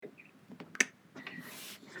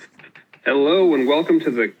Hello and welcome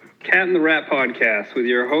to the Cat and the Rat podcast with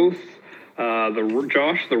your hosts,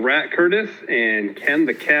 Josh the Rat Curtis and Ken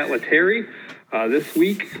the Cat Letary. This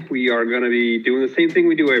week we are going to be doing the same thing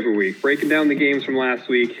we do every week, breaking down the games from last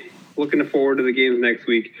week, looking forward to the games next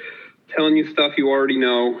week, telling you stuff you already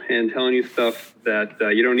know and telling you stuff that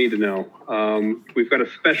you don't need to know. We've got a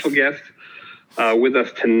special guest with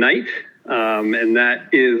us tonight, and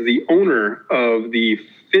that is the owner of the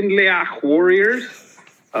Findlay Warriors.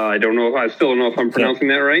 I still don't know if I'm pronouncing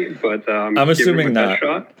that right, but I'm assuming not.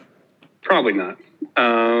 Shot. Probably not.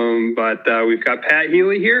 But we've got Pat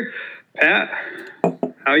Healy here. Pat, how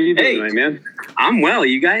are you doing tonight, man? I'm well.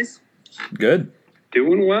 You guys? Good.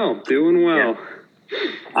 Doing well.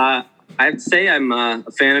 Yeah. I'd say I'm a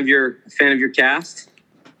fan of your cast.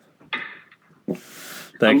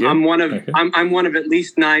 Thank you. I'm one of at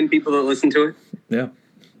least 9 people that listen to it. Yeah.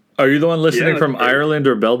 Are you the one listening from Ireland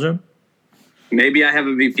or Belgium? Maybe I have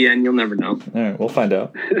a VPN. You'll never know. All right, we'll find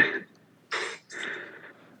out.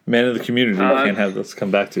 Man of the community, you can't have this come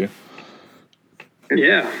back to you.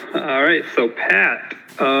 Yeah. All right. So, Pat,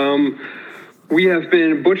 we have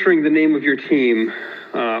been butchering the name of your team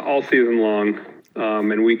all season long,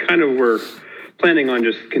 and we kind of were planning on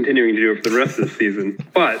just continuing to do it for the rest of the season.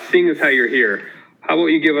 But seeing as how you're here, how about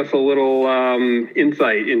you give us a little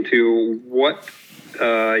insight into what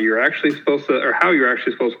you're actually supposed to, or how you're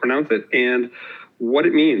actually supposed to pronounce it, and what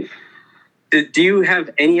it means. Do you have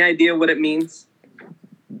any idea what it means?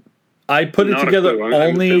 I put it together only.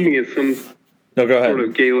 I'm assuming it's some go ahead. Sort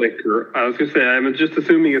of Gaelic, or I was going to say, I'm just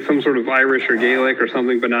assuming it's some sort of Irish or Gaelic or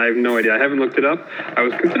something, but I have no idea. I haven't looked it up. I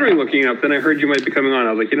was considering looking it up. Then I heard you might be coming on.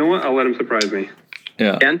 I was like, you know what? I'll let him surprise me.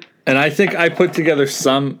 Yeah. Ken? And I think I put together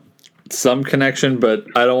some connection, but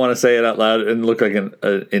I don't want to say it out loud and look like an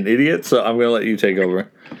idiot, so I'm going to let you take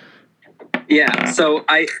over. Yeah, so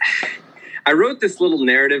I wrote this little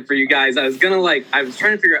narrative for you guys. I was trying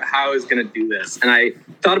to figure out how I was going to do this, and I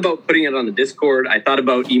thought about putting it on the Discord. I thought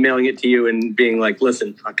about emailing it to you and being like,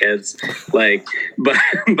 listen, fuckheads.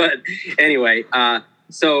 But anyway,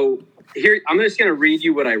 so here, I'm just going to read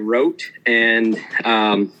you what I wrote. And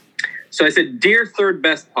so I said, Dear Third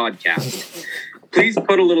Best Podcast, please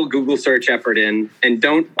put a little Google search effort in and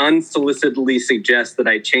don't unsolicitedly suggest that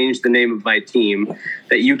I change the name of my team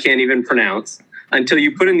that you can't even pronounce until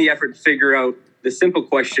you put in the effort to figure out the simple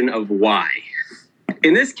question of why.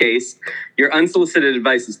 In this case, your unsolicited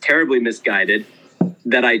advice is terribly misguided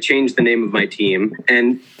that I changed the name of my team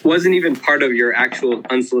and wasn't even part of your actual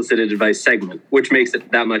unsolicited advice segment, which makes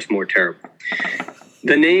it that much more terrible.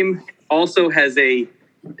 The name also has a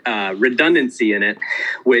redundancy in it,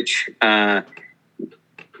 which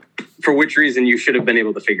for which reason you should have been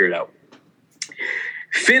able to figure it out.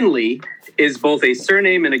 Finlay is both a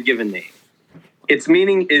surname and a given name. Its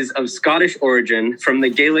meaning is of Scottish origin from the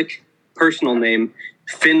Gaelic personal name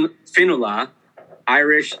Fionnuala,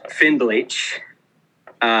 Irish Findlaich,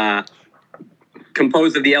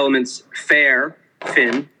 composed of the elements fair,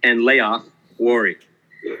 Finn, and Leach, warrior.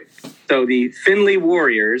 So the Findlay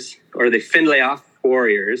Warriors, or the Findlaich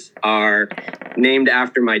Warriors, are named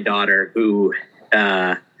after my daughter, who...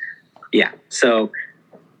 So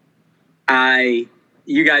I'm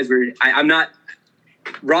not,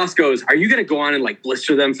 Ross goes, are you going to go on and like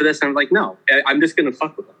blister them for this? And I'm like, no, I'm just going to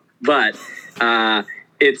fuck with them. But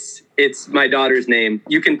it's my daughter's name.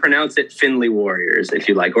 You can pronounce it Findlay Warriors if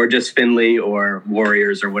you like, or just Findlay or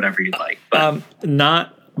Warriors or whatever you'd like. But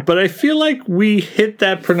But I feel like we hit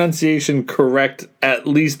that pronunciation correct at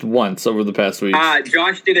least once over the past week.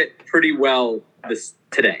 Josh did it pretty well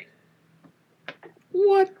today.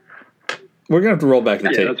 What? We're gonna have to roll back the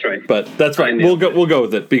tape. That's right. But that's fine. We'll go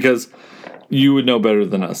with it because you would know better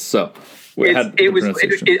than us. So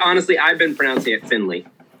honestly, I've been pronouncing it Finlay.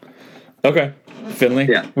 Okay, Finlay.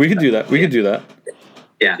 Yeah, we could do that. We could do that.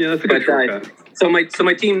 Yeah, that's a good shortcut. So my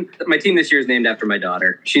team this year is named after my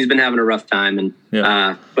daughter. She's been having a rough time, and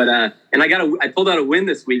I pulled out a win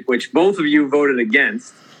this week, which both of you voted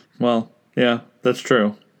against. Well, yeah, that's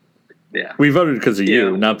true. Yeah, we voted because of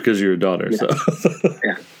you, not because of your daughter. Yeah. So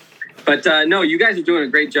yeah. But no, you guys are doing a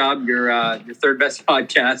great job. Your Third Best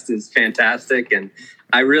Podcast is fantastic, and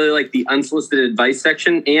I really like the unsolicited advice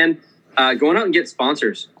section and going out and get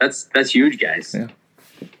sponsors. That's huge, guys. Yeah,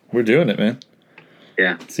 we're doing it, man.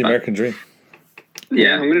 Yeah, it's the American dream.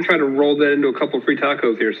 Yeah, I'm going to try to roll that into a couple of free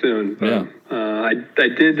tacos here soon. But, I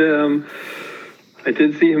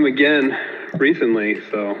did see him again recently,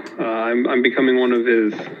 so I'm becoming one of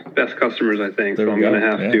his best customers, I think. So I'm going to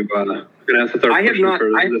have to. Start pushing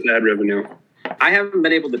for this ad revenue. I haven't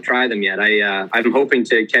been able to try them yet. I'm hoping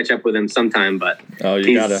to catch up with him sometime, but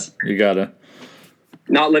you gotta.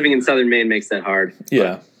 Not living in Southern Maine makes that hard.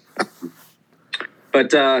 Yeah.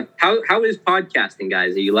 But how is podcasting,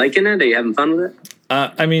 guys? Are you liking it? Are you having fun with it?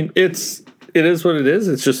 I mean, it is what it is.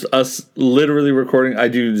 It's just us literally recording. I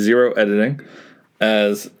do zero editing,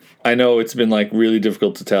 as I know it's been like really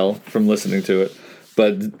difficult to tell from listening to it.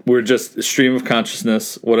 But we're just stream of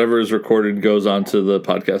consciousness. Whatever is recorded goes on to the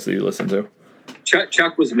podcast that you listen to.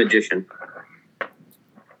 Chuck was a magician.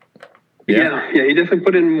 Yeah, he definitely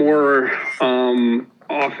put in more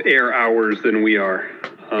off-air hours than we are.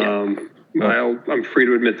 I'm free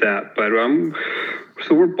to admit that, but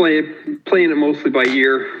so we're playing it mostly by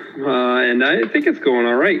ear, and I think it's going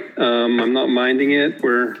all right. I'm not minding it.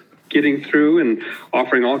 We're getting through and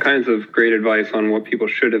offering all kinds of great advice on what people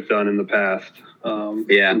should have done in the past.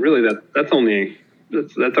 And really, that's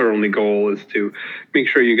our only goal, is to make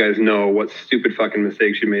sure you guys know what stupid fucking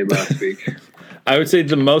mistakes you made last week. I would say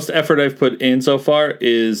the most effort I've put in so far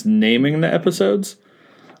is naming the episodes.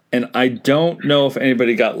 And I don't know if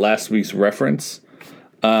anybody got last week's reference,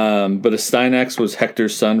 but Astyanax was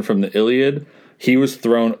Hector's son from the Iliad. He was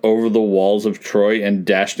thrown over the walls of Troy and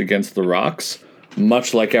dashed against the rocks,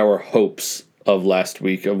 much like our hopes of last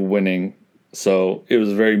week of winning. So it was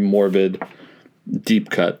a very morbid, deep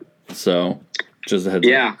cut. So just a heads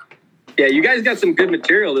up. Yeah, you guys got some good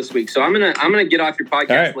material this week, so I'm gonna get off your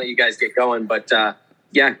podcast and let you guys get going. But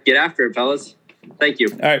get after it, fellas. Thank you.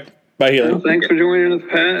 All right, bye, Helio. Well, thanks for joining us,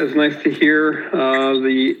 Pat. It's nice to hear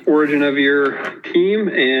the origin of your team,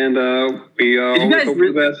 and we always hope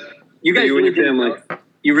for the best. You guys and your family.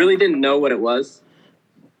 You really didn't know what it was?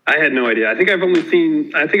 I had no idea. I think I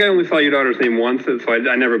only saw your daughter's name once, so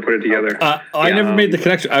I never put it together. I never made the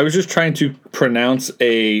connection. I was just trying to pronounce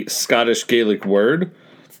a Scottish Gaelic word.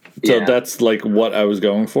 So that's like what I was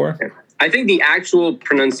going for. I think the actual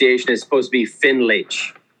pronunciation is supposed to be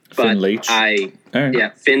Finlach. Finlach.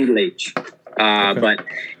 Finlach. But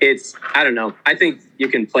it's, I don't know. I think you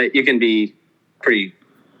can be pretty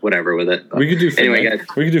whatever with it. We could do Finlay. Anyway, guys.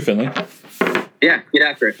 We could do Finlay. Yeah, get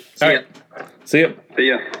after it. See ya. See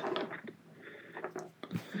ya.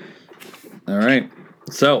 All right.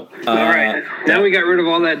 So. All right. Now we got rid of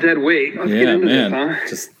all that dead weight. Let's get into this, huh?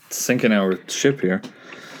 Just sinking our ship here.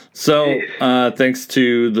 So, thanks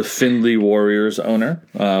to the Findlay Warriors owner,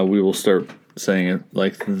 we will start saying it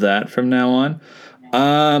like that from now on.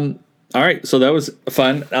 All right, so that was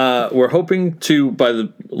fun. We're hoping to, by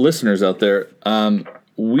the listeners out there,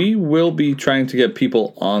 we will be trying to get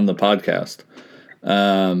people on the podcast.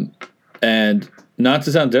 And not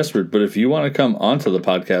to sound desperate, but if you want to come onto the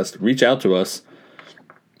podcast, reach out to us.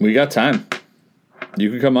 We got time.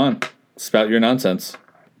 You can come on, spout your nonsense.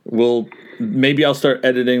 Maybe I'll start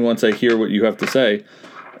editing once I hear what you have to say,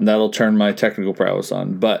 and that'll turn my technical prowess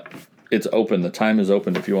on. But it's open. The time is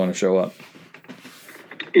open if you want to show up.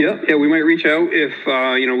 Yeah, we might reach out if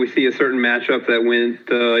we see a certain matchup that went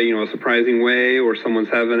a surprising way, or someone's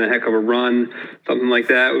having a heck of a run, something like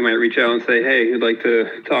that. We might reach out and say, hey, we'd like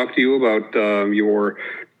to talk to you about your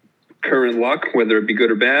current luck, whether it be good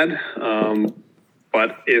or bad.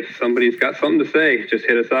 But if somebody's got something to say, just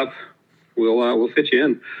hit us up. We'll fit you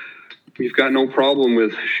in. We've got no problem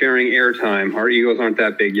with sharing airtime. Our egos aren't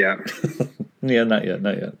that big yet. Yeah, not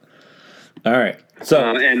yet. All right.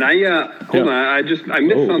 So and I missed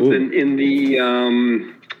something in the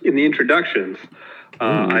introductions.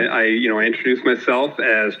 I introduced myself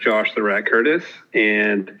as Josh the Rat Curtis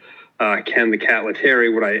and Ken the Cat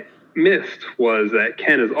Letary. What I missed was that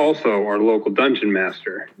Ken is also our local dungeon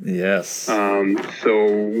master. Yes.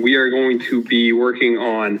 So we are going to be working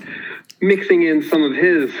on mixing in some of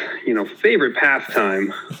his, favorite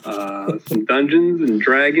pastime, some Dungeons and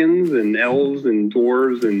Dragons and elves and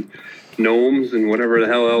dwarves and gnomes and whatever the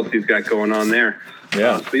hell else he's got going on there.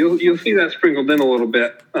 Yeah. So you'll see that sprinkled in a little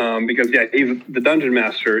bit because he's the dungeon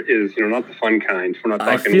master is not the fun kind. We're not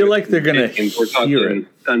talking. I feel like they're gonna hear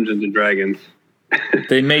it. Dungeons and Dragons.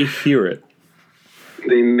 They may hear it.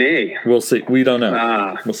 They may. We'll see. We don't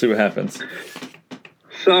know. We'll see what happens.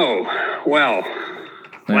 So,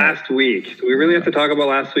 last week. Do we really have to talk about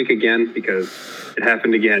last week again? Because it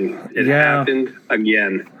happened again. It happened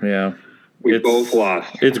again. Yeah. We both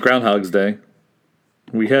lost. It's Groundhog's Day.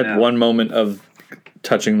 We had one moment of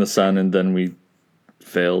touching the sun, and then we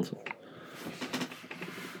failed.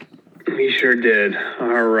 We sure did.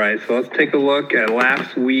 All right, so let's take a look at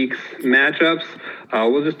last week's matchups.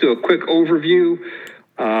 We'll just do a quick overview.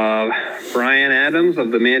 Brian Adams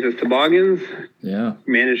of the Mantis Toboggans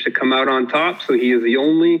managed to come out on top, so he is the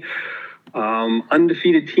only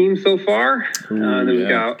undefeated team so far. Then we've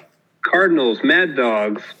got Cardinals, Mad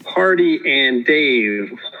Dogs, Party, and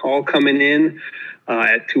Dave all coming in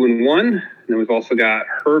at 2-1. And then we've also got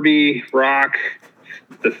Herbie, Rock,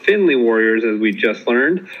 the Findlay Warriors, as we just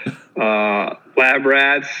learned, Lab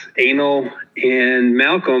Rats, Anal, and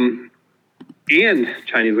Malcolm, and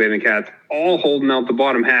Chinese Waving Cats all holding out the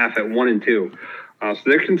bottom half at 1 and 2. So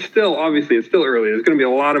there can still, obviously, it's still early. There's going to be a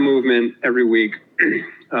lot of movement every week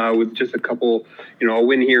with just a couple, a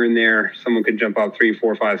win here and there. Someone could jump up 3,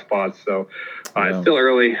 4, 5 spots. So it's still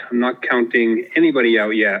early. I'm not counting anybody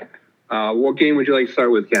out yet. What game would you like to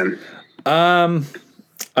start with, Ken? I'm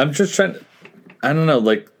just trying. I don't know.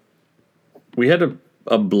 Like, we had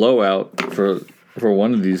a blowout for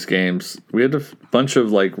one of these games. We had a bunch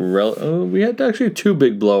of we had actually 2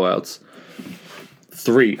 big blowouts.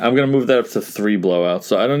 3. I'm gonna move that up to 3 blowouts.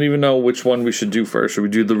 So I don't even know which one we should do first. Should we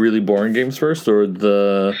do the really boring games first, or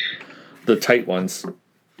the tight ones?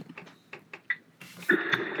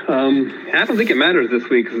 I don't think it matters this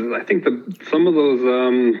week, because I think some of those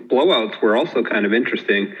blowouts were also kind of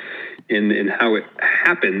interesting in how it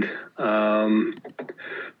happened.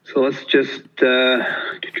 So let's just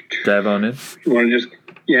dive on in. You want to just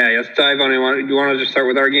let's dive on in. You want to just start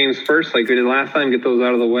with our games first, like we did last time? Get those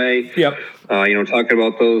out of the way. Yep. Talking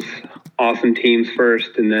about those awesome teams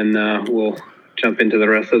first, and then we'll jump into the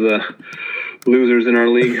rest of the losers in our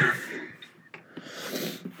league.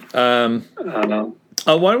 Why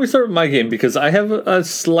don't we start with my game? Because I have a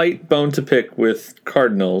slight bone to pick with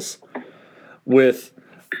Cardinals.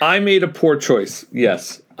 I made a poor choice.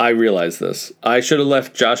 Yes, I realize this. I should have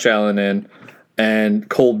left Josh Allen in and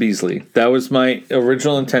Cole Beasley. That was my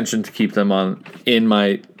original intention, to keep them in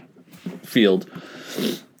my field.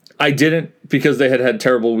 I didn't, because they had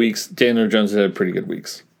terrible weeks. Daniel Jones had pretty good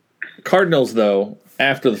weeks. Cardinals, though,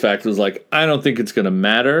 after the fact, was like, I don't think it's going to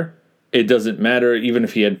matter. It doesn't matter even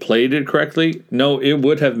if he had played it correctly. No, it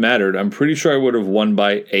would have mattered. I'm pretty sure I would have won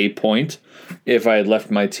by a point if I had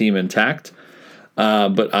left my team intact.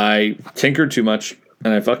 But I tinkered too much,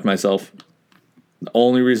 and I fucked myself. The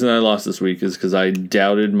only reason I lost this week is because I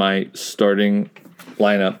doubted my starting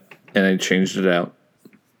lineup, and I changed it out.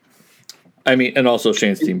 I mean, and also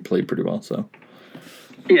Shane's team played pretty well. So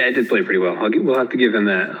yeah, it did play pretty well. We'll have to give him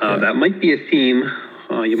that. That might be a theme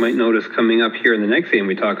you might notice coming up here in the next game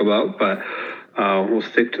we talk about, but we'll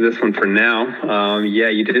stick to this one for now.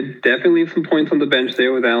 You did definitely leave some points on the bench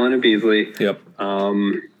there with Allen and Beasley. Yep.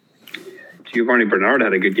 Giovanni Bernard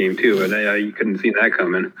had a good game too, and you couldn't see that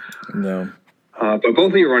coming. No. But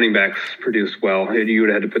both of your running backs produced well. You would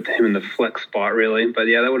have had to put him in the flex spot, really. But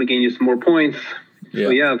yeah, that would have gained you some more points. Yeah.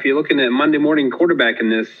 So yeah, if you're looking at Monday morning quarterback in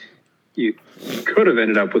this, you could have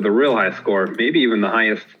ended up with a real high score, maybe even the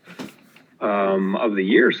highest of the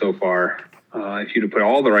year so far, if you'd have put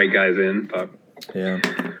all the right guys in. But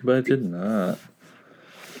I did not.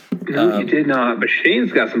 No, you did not. But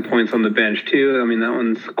Shane's got some points on the bench too. I mean, that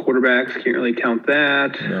one's quarterbacks. Can't really count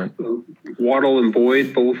that. No. Waddle and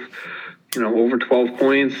Boyd both, over 12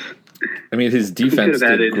 points. I mean, his defense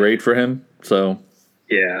did great for him. So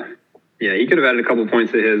yeah, he could have added a couple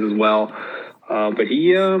points to his as well. But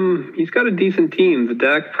he's got a decent team. The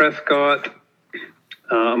Dak Prescott,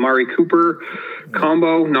 Amari Cooper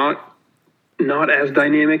combo, not as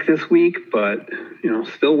dynamic this week, but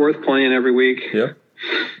still worth playing every week. Yep.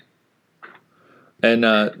 And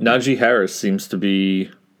Najee Harris seems to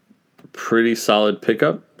be a pretty solid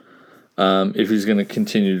pickup if he's going to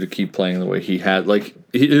continue to keep playing the way he had. Like,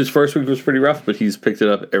 his first week was pretty rough, but he's picked it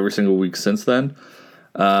up every single week since then.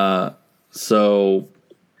 So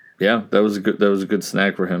yeah, that was a good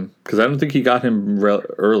snag for him, because I don't think he got him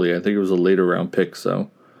early. I think it was a later round pick.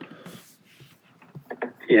 So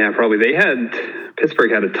yeah, probably.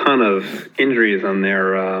 Pittsburgh had a ton of injuries on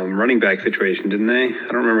their running back situation, didn't they? I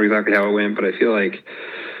don't remember exactly how it went, but I feel like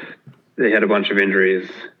they had a bunch of injuries.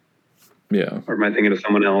 Yeah. Or am I thinking of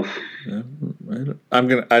someone else? Yeah, I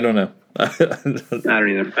don't know. I don't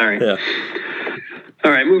either. All right. Yeah.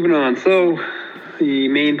 All right, moving on. So the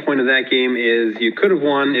main point of that game is you could have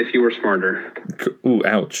won if you were smarter. Ooh,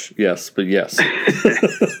 ouch. Yes, but yes.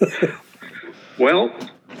 Well,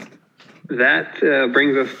 that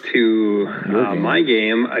brings us to my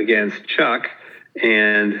game against Chuck.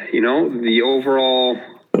 And, the overall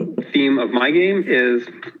theme of my game is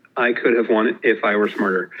I could have won it if I were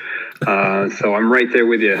smarter. So I'm right there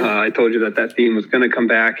with you. I told you that theme was going to come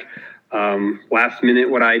back. Last minute,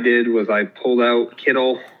 what I did was I pulled out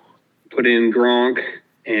Kittle, put in Gronk,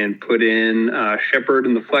 and put in Shepard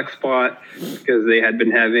in the flex spot, because they had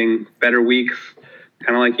been having better weeks.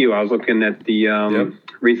 Kind of like you. I was looking at the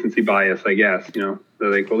recency bias, I guess. They're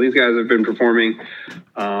like, well, these guys have been performing.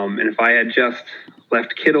 And if I had just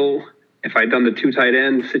left Kittle, if I'd done the 2 tight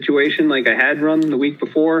end situation like I had run the week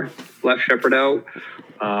before, left Shepard out,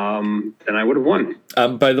 then I would have won.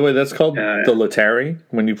 By the way, that's called the Latari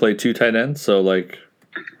when you play 2 tight ends. So, like,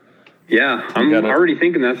 Yeah, I'm already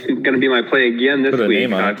thinking that's going to be my play again this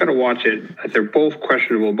week. I've got to watch it. They're both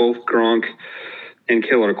questionable. Both Gronk and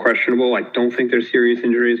Kittle are questionable. I don't think they're serious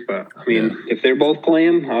injuries, but I mean, if they're both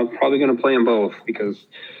playing, I'm probably going to play them both because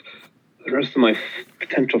the rest of my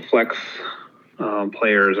potential flex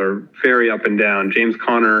players are very up and down. James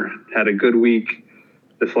Conner had a good week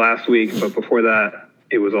this last week, but before that,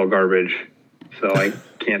 it was all garbage. So I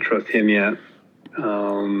can't trust him yet.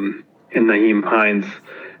 And Nyheim Hines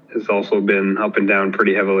has also been up and down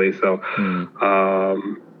pretty heavily. So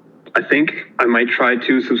I think I might try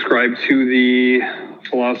to subscribe to the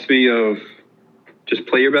philosophy of just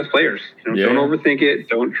play your best players. Don't overthink it.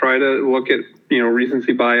 Don't try to look at,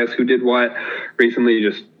 recency bias, who did what recently.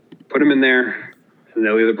 Just put them in there and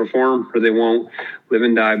they'll either perform or they won't. Live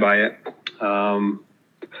and die by it.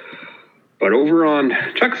 But over on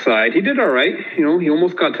Chuck's side, he did all right. He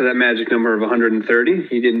almost got to that magic number of 130.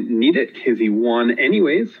 He didn't need it because he won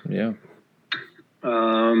anyways. Yeah.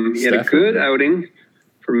 He had a good outing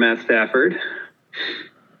for Matt Stafford.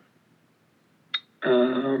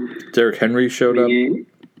 Derrick Henry showed up.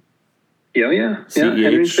 Yeah.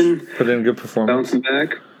 Henry's put in a good performance. Bouncing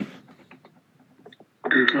back.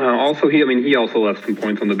 Also, he also left some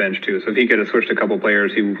points on the bench too. So if he could have switched a couple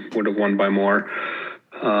players, he would have won by more.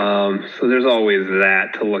 So there's always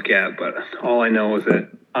that to look at, but all I know is that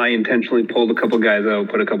I intentionally pulled a couple guys out,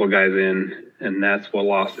 put a couple guys in, and that's what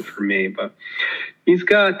lost it for me. But he's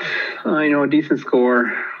got, a decent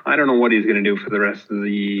score. I don't know what he's going to do for the rest of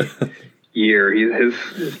the year. His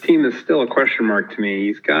team is still a question mark to me.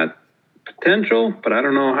 He's got potential, but I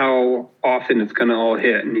don't know how often it's going to all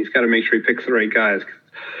hit, and he's got to make sure he picks the right guys.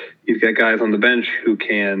 He's got guys on the bench who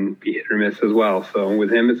can be hit or miss as well. So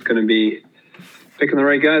with him, it's going to be picking the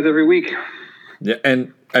right guys every week. Yeah,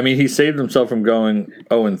 and he saved himself from going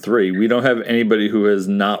 0-3. We don't have anybody who has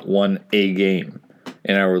not won a game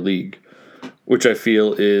in our league, which I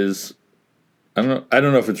feel is I don't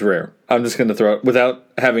know if it's rare. I'm just going to throw it without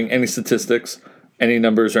having any statistics, any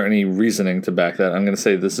numbers, or any reasoning to back that. I'm going to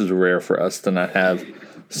say this is rare for us to not have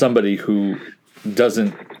somebody who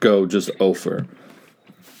doesn't go just 0-for.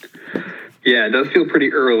 Yeah, it does feel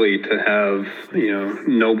pretty early to have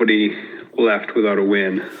nobody left without a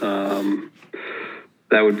win.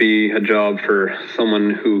 That would be a job for someone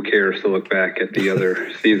who cares to look back at the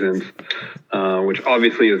other seasons, which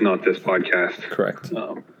obviously is not this podcast. Correct.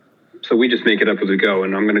 So we just make it up as we go,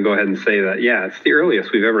 and I'm going to go ahead and say that, it's the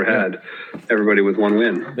earliest we've ever had everybody with one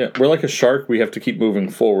win. Yeah, we're like a shark. We have to keep moving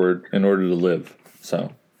forward in order to live.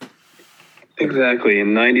 So. Exactly,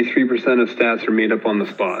 and 93% of stats are made up on the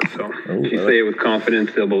spot. So if you say it with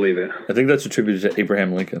confidence, they'll believe it. I think that's attributed to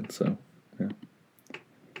Abraham Lincoln. So, yeah.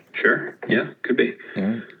 Sure. Yeah, could be.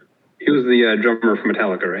 Yeah. He was the drummer for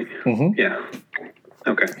Metallica, right? Mm-hmm. Yeah.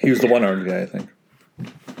 Okay. He was the one-armed guy, I think.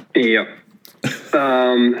 Yep.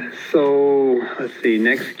 So let's see.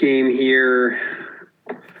 Next game here.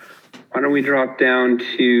 Why don't we drop down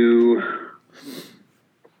to?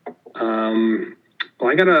 Well,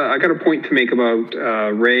 I got a point to make about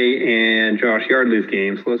Ray and Josh Yardley's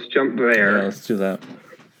game, so let's jump there. Yeah, let's do that.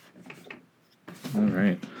 All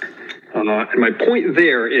right. And my point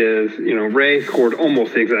there is, Ray scored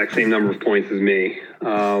almost the exact same number of points as me.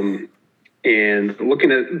 And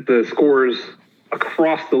looking at the scores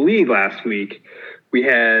across the league last week, we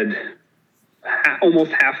had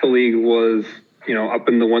almost half the league was, up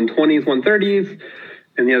in the 120s, 130s.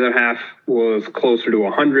 And the other half was closer to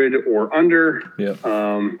 100 or under. Yeah.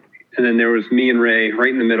 And then there was me and Ray right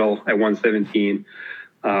in the middle at 117.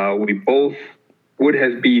 We both would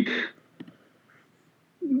have beat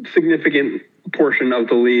significant portion of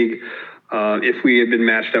the league if we had been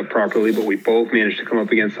matched up properly, but we both managed to come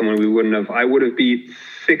up against someone we wouldn't have. I would have beat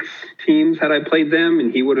 6 teams had I played them,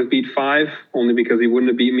 and he would have beat 5 only because he wouldn't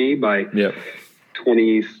have beat me by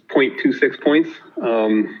 20.26 points.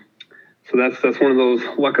 So that's one of those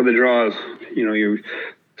luck of the draws. You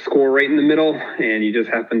score right in the middle, and you just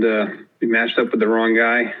happen to be matched up with the wrong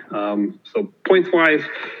guy. So points-wise,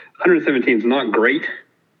 117 is not great,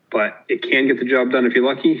 but it can get the job done if you're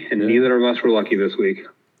lucky, and neither of us were lucky this week.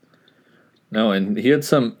 No, and he had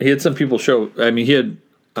some people show. He had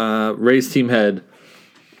Ray's team had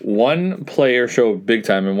one player show up big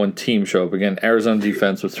time and one team show up. Again, Arizona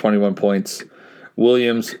defense with 21 points,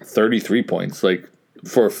 Williams 33 points. Like,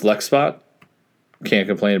 for a flex spot, can't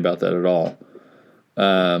complain about that at all.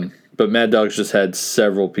 But Mad Dogs just had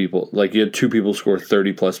several people. Like, you had 2 people score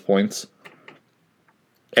 30-plus points.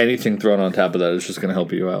 Anything thrown on top of that is just going to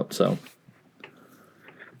help you out. So,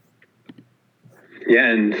 yeah,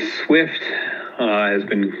 and Swift has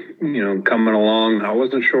been, coming along. I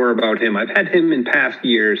wasn't sure about him. I've had him in past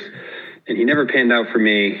years, and he never panned out for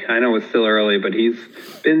me. I know it's still early, but he's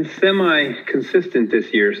been semi-consistent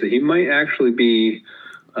this year, so he might actually be,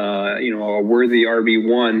 a worthy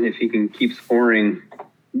RB1 if he can keep scoring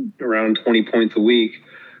around 20 points a week.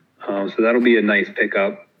 So that'll be a nice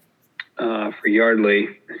pickup for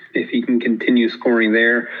Yardley if he can continue scoring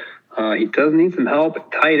there. He does need some help at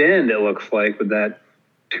tight end, it looks like, with that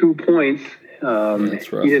 2 points.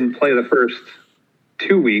 That's rough. He didn't play the first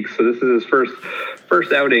 2 weeks, so this is his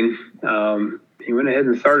first outing. He went ahead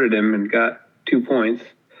and started him and got 2 points.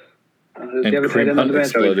 And Kareem Hunt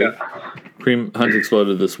exploded. Kareem Hunt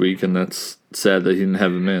exploded this week, and that's sad that he didn't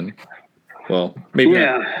have him in. Well, maybe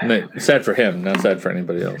not. Sad for him, not sad for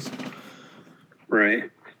anybody else. Right.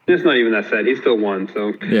 It's not even that sad. He still won,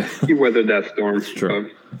 so yeah. He weathered that storm. That's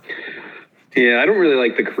true. Yeah, I don't really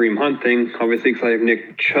like the Kareem Hunt thing, obviously, because I have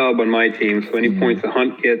Nick Chubb on my team. So any points that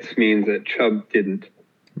Hunt gets means that Chubb didn't.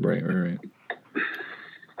 Right.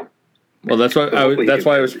 Well, that's why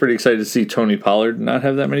I was pretty excited to see Tony Pollard not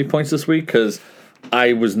have that many points this week, because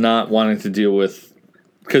I was not wanting to deal with,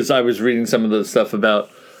 because I was reading some of the stuff about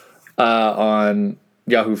on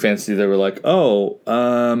Yahoo Fantasy. They were like,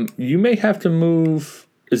 you may have to move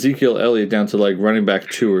Ezekiel Elliott down to like running back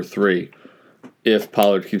 2 or 3 if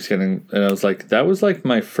Pollard keeps getting. And I was like, that was like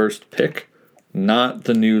my first pick, not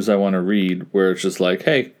the news I want to read, where it's just like,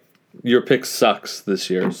 hey, your pick sucks this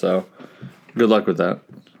year, so good luck with that.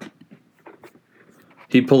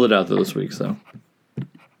 He pulled it out this week, so.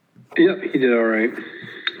 Yep, he did all right.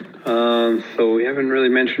 So we haven't really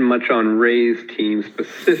mentioned much on Ray's team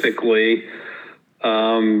specifically.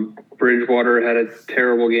 Bridgewater had a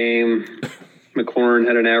terrible game. McLaurin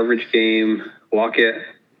had an average game. Lockett,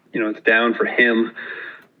 it's down for him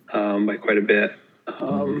by quite a bit.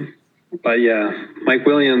 But yeah, Mike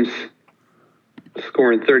Williams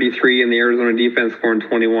scoring 33 and the Arizona defense scoring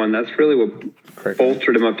 21. That's really what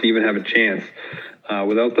bolstered him up to even have a chance.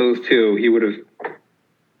 Without those two, he would have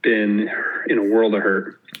been in a world of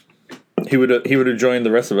hurt. He would have joined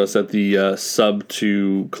the rest of us at the sub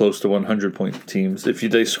to close to 100 point teams if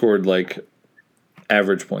they scored like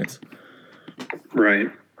average points. Right.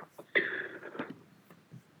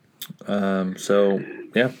 So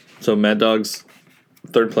Mad Dog's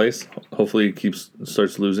third place. Hopefully he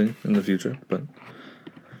starts losing in the future, but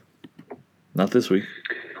not this week.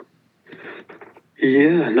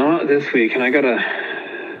 Yeah, not this week. And I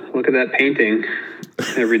gotta look at that painting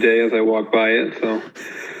every day as I walk by it, so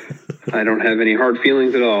I don't have any hard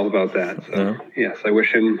feelings at all about that. So yes, I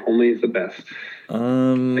wish him only the best.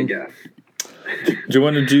 I guess. Do you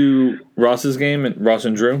want to do Ross's game, Ross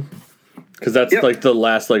and Drew? Because that's like the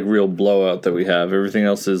last like real blowout that we have. Everything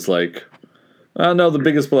else is like, the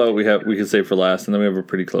biggest blowout we can save for last, and then we have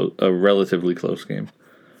a relatively close game.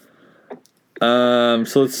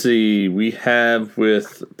 So let's see. We have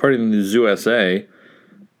with Party in the News USA.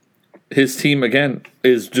 His team again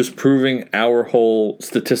is just proving our whole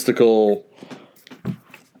statistical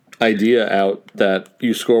idea out that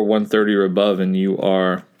you score 130 or above and you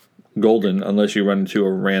are golden, unless you run into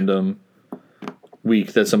a random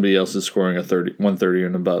week that somebody else is scoring 130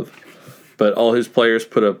 and above. But all his players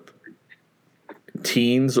put up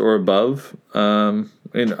teens or above, and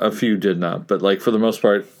a few did not. But like for the most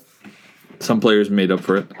part, some players made up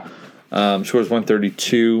for it. Scores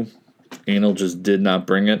 132. Anal just did not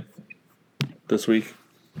bring it this week.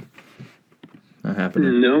 Not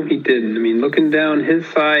happening. No, he didn't. I mean, looking down his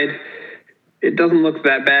side, it doesn't look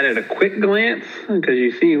that bad at a quick glance because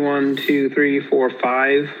you see 1, 2, 3, 4,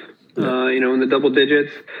 5, in the double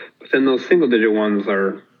digits. But then those single digit ones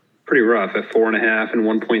are pretty rough at 4.5 and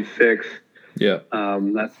 1.6. Yeah.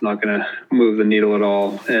 That's not going to move the needle at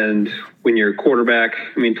all. And when you're quarterback,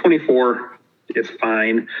 24 is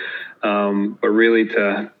fine. But really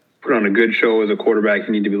to put on a good show as a quarterback,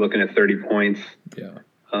 you need to be looking at 30 points. Yeah.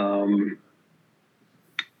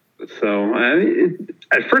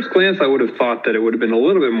 At first glance, I would have thought that it would have been a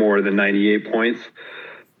little bit more than 98 points.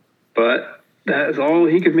 But that is all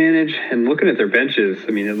he could manage. And looking at their benches,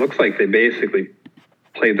 it looks like they basically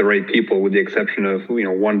played the right people with the exception of,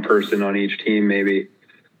 one person on each team maybe.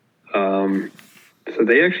 So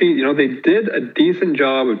they actually, they did a decent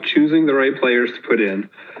job of choosing the right players to put in.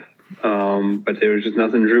 But there was just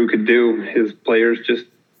nothing Drew could do. His players just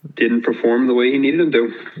didn't perform the way he needed them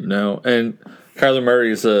to. No, and Kyler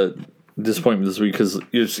Murray is a disappointment this week because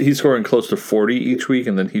he's scoring close to 40 each week,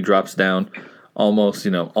 and then he drops down almost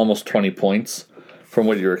 20 points from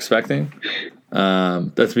what you're expecting.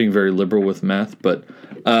 That's being very liberal with math, but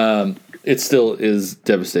it still is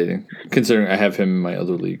devastating considering I have him in my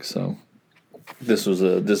other league. So this was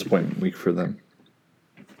a disappointment week for them.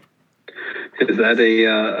 Is that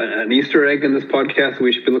an Easter egg in this podcast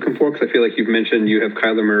we should be looking for? Because I feel like you've mentioned you have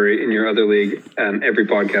Kyler Murray in your other league every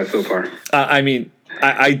podcast so far. I mean,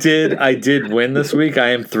 I did win this week. I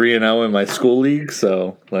am 3-0 in my school league,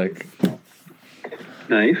 so like,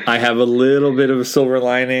 nice. I have a little bit of a silver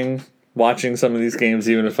lining watching some of these games,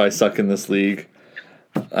 even if I suck in this league.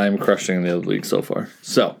 I'm crushing the other league so far,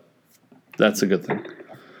 so that's a good thing.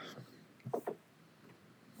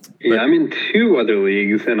 Yeah, I'm in 2 other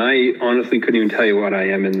leagues, and I honestly couldn't even tell you what I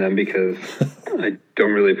am in them because I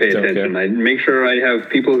don't really pay attention. I make sure I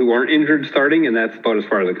have people who aren't injured starting, and that's about as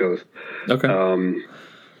far as it goes. Okay.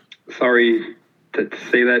 Sorry to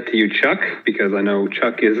say that to you, Chuck, because I know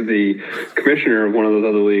Chuck is the commissioner of one of those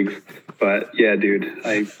other leagues. But yeah, dude,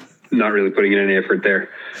 I'm not really putting in any effort there.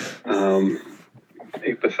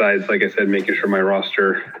 Besides, like I said, making sure my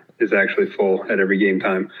roster is actually full at every game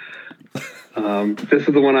time. This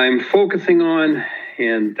is the one I'm focusing on,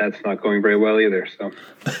 and that's not going very well either. So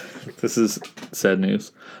this is sad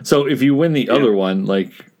news. So if you win the other one,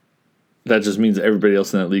 like, that just means everybody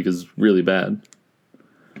else in that league is really bad.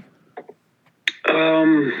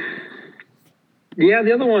 Yeah,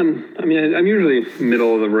 the other one, I mean, I'm usually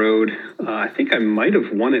middle of the road. I think I might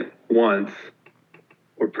have won it once.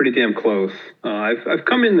 We're pretty damn close. I've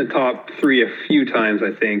come in the top 3 a few times,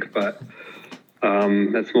 I think, but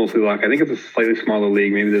that's mostly luck. I think it's a slightly smaller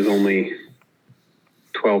league. Maybe there's only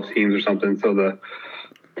 12 teams or something, so the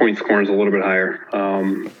point scoring is a little bit higher.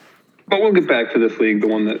 But we'll get back to this league, the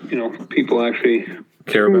one that people actually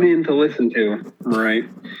tune in to listen to, right?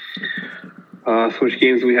 So which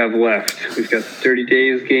games do we have left? We've got the 30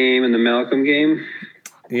 Days game and the Malcolm game.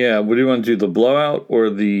 Yeah, what do you want to do, the blowout or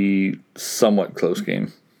the somewhat close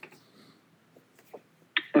game?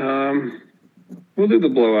 We'll do the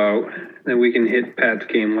blowout, then we can hit Pat's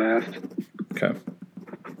game last. Okay.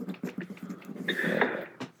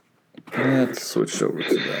 Let's switch over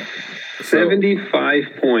to that. 75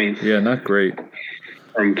 points. Yeah, not great.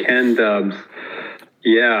 From Ken Dubs.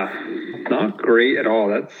 Yeah, not great at all.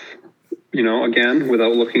 That's, again,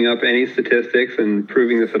 without looking up any statistics and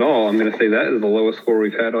proving this at all, I'm going to say that is the lowest score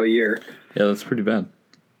we've had all year. Yeah, that's pretty bad.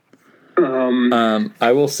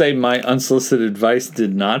 I will say my unsolicited advice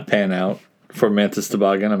did not pan out for Mantis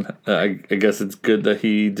Toboggan. I guess it's good that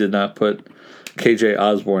he did not put KJ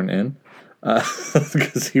Osborne in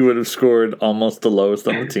because he would have scored almost the lowest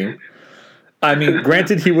on the team. I mean,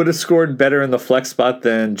 granted, he would have scored better in the flex spot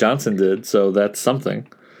than Johnson did, so that's something.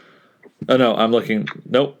 Oh, no, I'm looking.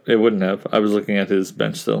 Nope, it wouldn't have. I was looking at his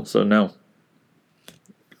bench still, so no.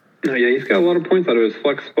 Oh, yeah, he's got a lot of points out of his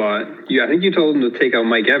flex spot. I think you told him to take out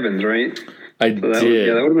Mike Evans, right? I did.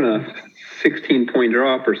 That would have been a 16-point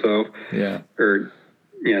drop or so. Yeah. Or,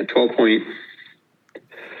 12-point.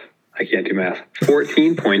 I can't do math.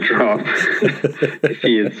 14-point drop if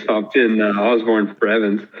he had swapped in Osborne for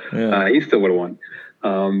Evans. Yeah. He still would have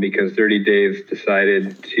won because 30 Days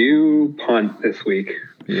decided to punt this week.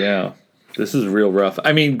 Yeah. This is real rough.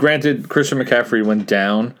 I mean, granted, Christian McCaffrey went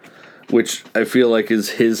down, which I feel like is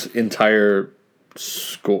his entire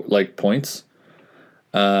score, like points,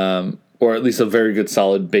 or at least a very good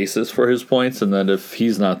solid basis for his points. And that if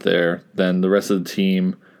he's not there, then the rest of the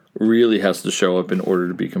team really has to show up in order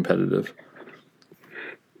to be competitive.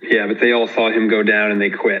 Yeah, but they all saw him go down and they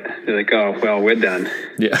quit. They're like, oh, well, we're done.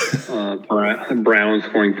 Yeah. Brown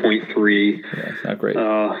scoring 0.3. Yeah, not great.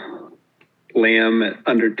 Lamb at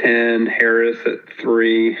under 10, Harris at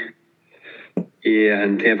 3. Yeah,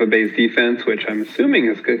 and Tampa Bay's defense, which I'm assuming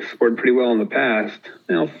has scored pretty well in the past,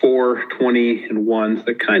 4, 20, and 1. So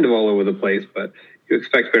they're kind of all over the place, but you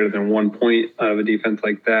expect better than 1 point out of a defense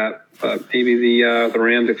like that. But maybe the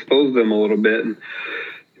Rams exposed them a little bit, and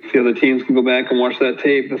if the other teams can go back and watch that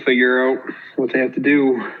tape to figure out what they have to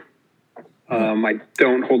do. I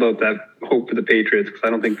don't hold out that hope for the Patriots because I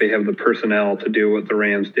don't think they have the personnel to do what the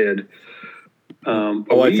Rams did. But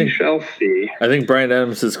we shall see. I think Brian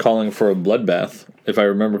Adams is calling for a bloodbath. If I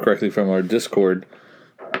remember correctly from our Discord,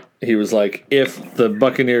 he was like, if the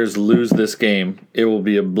Buccaneers lose this game, it will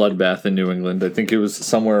be a bloodbath in New England. I think it was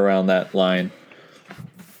somewhere around that line.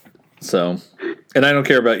 So, and I don't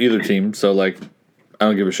care about either team, so, like, I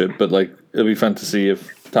don't give a shit. But, like, it'll be fun to see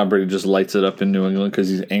if Tom Brady just lights it up in New England because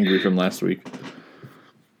he's angry from last week.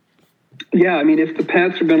 Yeah, I mean, if the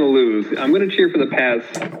Pats are going to lose, I'm going to cheer for the Pats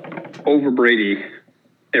over Brady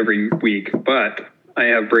every week, but I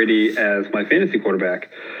have Brady as my fantasy quarterback.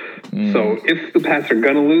 So if the Pats are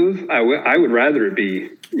going to lose, I would rather it be,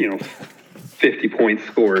 50 points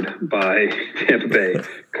scored by Tampa Bay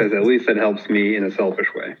because at least that helps me in a selfish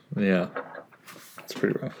way. Yeah, it's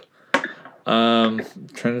pretty rough.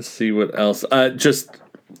 Trying to see what else. Just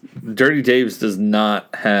Dirty Daves does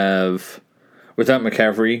not have without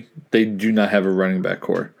McCaffrey, they do not have a running back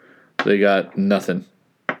core. They got nothing.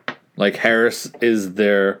 Like, Harris is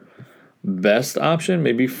their best option,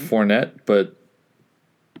 maybe Fournette, but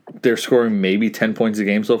they're scoring maybe 10 points a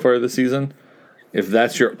game so far this season. If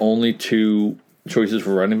that's your only two choices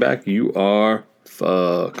for running back, you are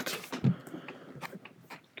fucked.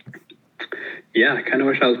 Yeah, I kind of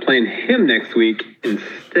wish I was playing him next week.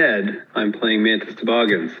 Instead, I'm playing Mantis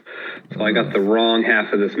Toboggans. So I got the wrong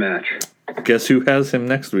half of this match. Guess who has him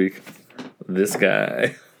next week? This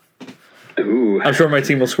guy. Ooh. I'm sure my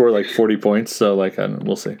team will score like 40 points, so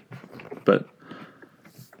we'll see. But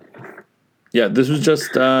yeah, this was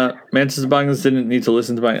just Mantis Toboggans didn't need to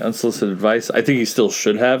listen to my unsolicited advice. I think he still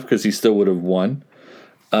should have, because he still would have won.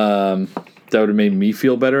 That would have made me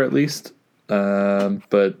feel better at least.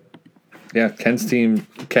 But yeah, Ken's team,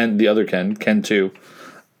 the other Ken too,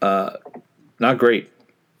 not great.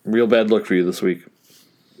 Real bad look for you this week.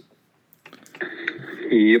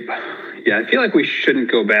 Yep. Yeah, I feel like we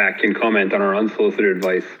shouldn't go back and comment on our unsolicited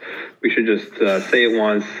advice. We should just say it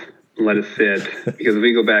once and let it sit. Because if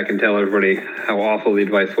we go back and tell everybody how awful the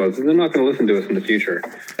advice was, they're not going to listen to us in the future.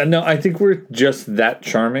 And no, I think we're just that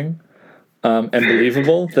charming and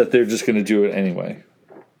believable that they're just going to do it anyway.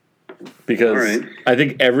 Because I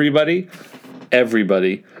think everybody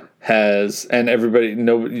has, and everybody,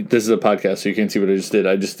 nobody, this is a podcast, so you can't see what I just did.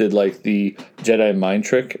 I just did like the Jedi mind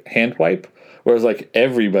trick hand wipe, whereas like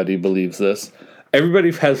everybody believes this.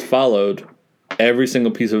 Everybody has followed every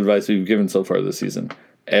single piece of advice we've given so far this season.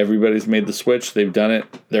 Everybody's made the switch. They've done it.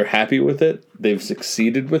 They're happy with it. They've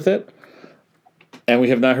succeeded with it. And we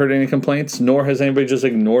have not heard any complaints, nor has anybody just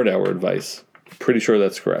ignored our advice. Pretty sure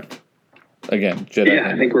that's correct. Again, Jedi. Yeah,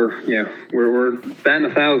 I think we're batting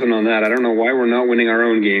 1,000 on that. I don't know why we're not winning our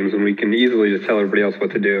own games when we can easily just tell everybody else what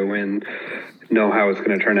to do and know how it's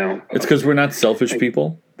going to turn out. It's because we're not selfish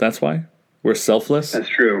people. That's why. We're selfless. That's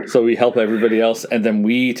true. So we help everybody else, and then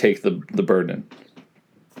we take the burden.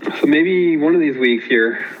 So maybe one of these weeks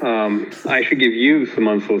here, I should give you some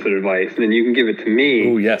unsolicited advice, and then you can give it to me.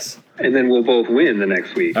 Oh, yes. And then we'll both win the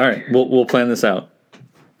next week. All right. We'll plan this out.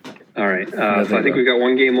 All right. So I think we've got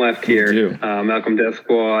one game left here. Malcolm Death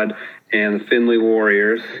Squad and the Finley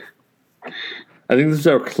Warriors. I think this is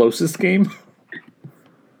our closest game.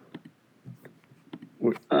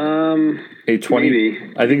 A 20.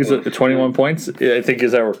 Maybe. I think it's a 21 points. I think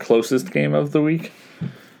is our closest game of the week.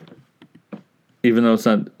 Even though it's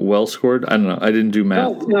not well scored. I don't know. I didn't do math.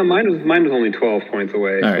 Well, no, mine was only 12 points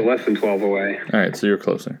away. All right. So less than 12 away. All right. So you're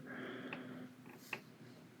closer.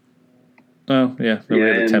 Oh, yeah. No, we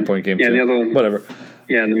had a 10-point game, too. The other one. Whatever.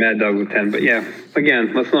 Yeah, and the Mad Dogs with 10. But, yeah,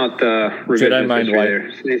 again, let's not Jedi mind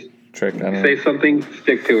wipe trick. Say something,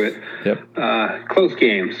 stick to it. Yep. Close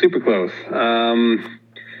game. Super close.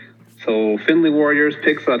 So, Finley Warriors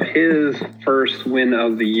picks up his first win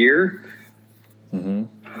of the year.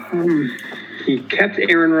 Mm-hmm. He kept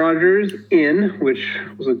Aaron Rodgers in, which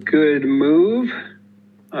was a good move.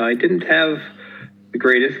 He didn't have the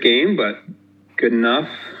greatest game, but good enough.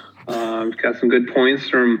 Got some good points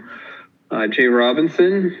from Jay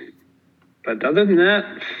Robinson. But other than that,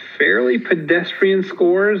 fairly pedestrian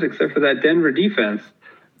scores, except for that Denver defense.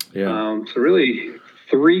 Yeah. So really,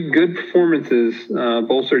 3 good performances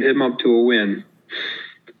bolstered him up to a win.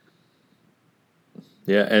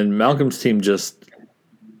 Yeah, and Malcolm's team just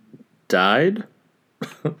died.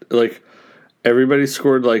 Like, everybody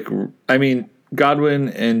scored, Godwin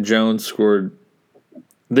and Jones scored.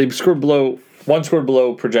 They scored below. One scored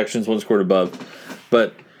below projections, one scored above.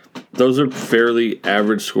 But those are fairly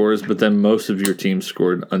average scores, but then most of your teams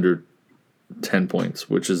scored under 10 points,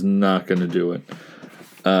 which is not going to do it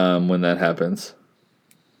when that happens.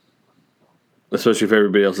 Especially if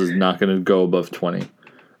everybody else is not going to go above 20,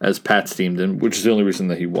 as Pat's team did, which is the only reason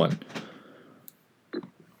that he won.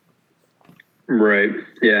 Right.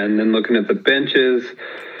 Yeah, and then looking at the benches,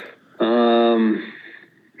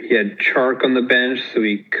 he had Chark on the bench, so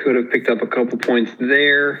he could have picked up a couple points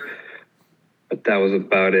there, but that was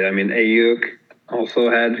about it. I mean, Ayuk also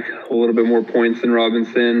had a little bit more points than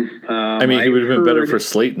Robinson. He would have been better for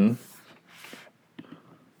Slayton.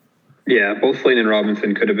 Yeah, both Slayton and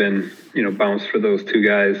Robinson could have been, bounced for those two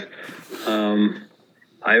guys.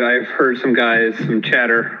 I've heard some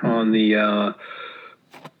chatter on the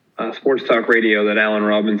Sports Talk Radio that Allen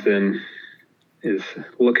Robinson is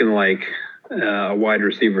looking like a wide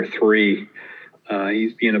receiver 3.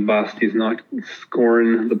 He's being a bust. He's not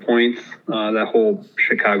scoring the points. That whole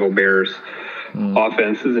Chicago Bears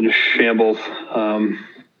offense is in shambles.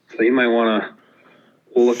 So you might want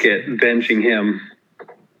to look at benching him.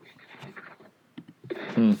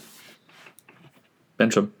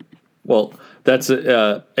 Bench him. Well, that's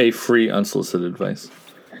a free unsolicited advice.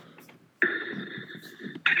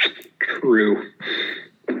 True.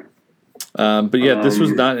 But yeah, this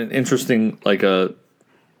was not an interesting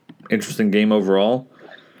game overall.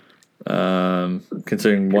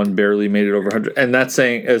 Considering one barely made it over 100, and that's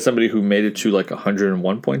saying as somebody who made it to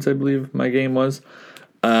 101 points, I believe my game was.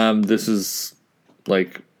 This is I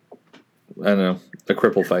don't know, a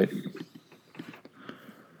cripple fight.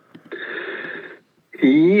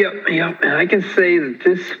 Yep. And I can say that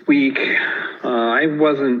this week,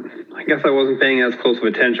 I guess I wasn't paying as close of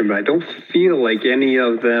attention, but I don't feel like any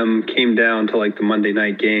of them came down to the Monday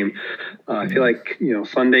night game. I feel like,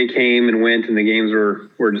 Sunday came and went and the games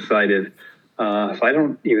were decided. So I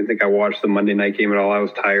don't even think I watched the Monday night game at all. I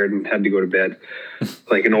was tired and had to go to bed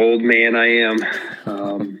like an old man I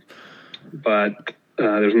am. But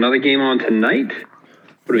there's another game on tonight.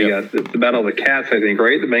 What do you got? It's the Battle of the Cats, I think,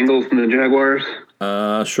 right? The Bengals and the Jaguars?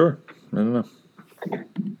 Sure. I don't know.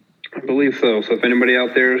 I believe so. So if anybody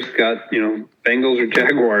out there's got, Bengals or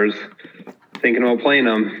Jaguars thinking about playing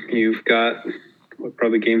them, you've got,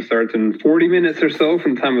 probably game starts in 40 minutes or so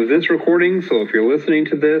from the time of this recording. So if you're listening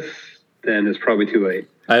to this, then it's probably too late.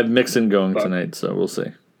 I have Mixon going tonight, so we'll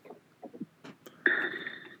see.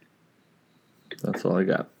 That's all I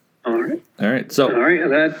got. All right. So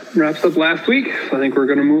that wraps up last week. So I think we're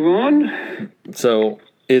going to move on. So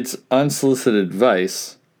it's unsolicited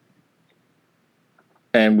advice,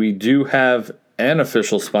 and we do have an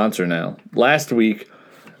official sponsor now. Last week,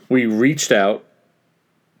 we reached out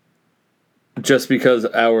just because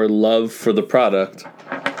our love for the product,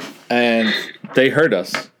 and they heard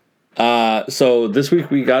us. So this week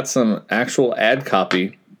we got some actual ad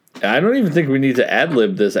copy. I don't even think we need to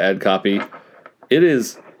ad-lib this ad copy. It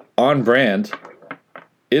is on brand.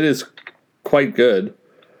 It is quite good.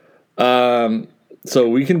 So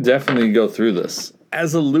we can definitely go through this.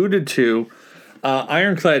 As alluded to,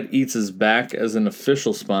 Ironclad Eats is back as an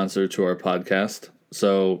official sponsor to our podcast.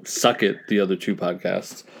 So suck it, the other two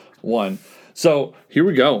podcasts. So here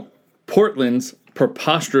we go. Portland's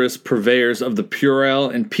preposterous purveyors of the puerile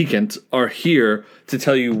and piquant are here to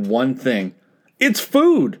tell you one thing. It's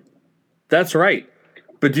food. That's right.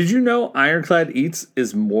 But did you know Ironclad Eats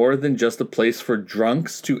is more than just a place for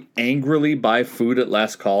drunks to angrily buy food at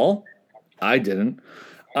last call? I didn't.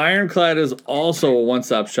 Ironclad is also a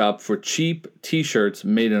one-stop shop for cheap t-shirts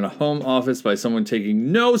made in a home office by someone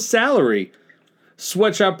taking no salary.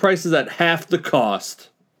 Sweatshop prices at half the cost.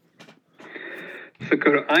 So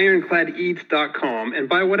go to ironcladeats.com and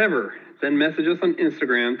buy whatever. Then message us on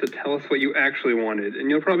Instagram to tell us what you actually wanted, and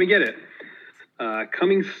you'll probably get it.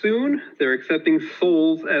 Coming soon, they're accepting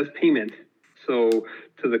souls as payment. So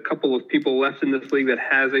to the couple of people left in this league that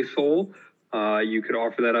has a soul, you could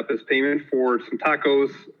offer that up as payment for some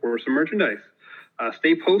tacos or some merchandise.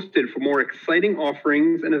 Stay posted for more exciting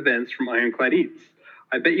offerings and events from Ironclad Eats.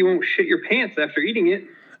 I bet you won't shit your pants after eating it.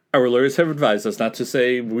 Our lawyers have advised us not to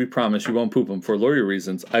say we promise you won't poop him for lawyer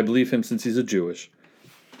reasons. I believe him since he's a Jewish.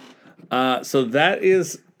 So that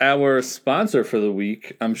is our sponsor for the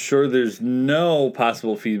week. I'm sure there's no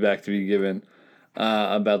possible feedback to be given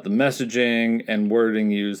about the messaging and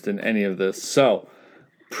wording used in any of this. So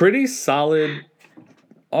pretty solid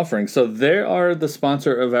offering. So they are the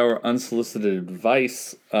sponsor of our unsolicited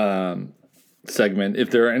advice segment.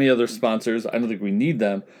 If there are any other sponsors, I don't think we need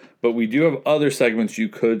them, but we do have other segments you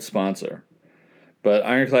could sponsor. But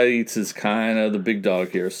Ironclad Eats is kind of the big dog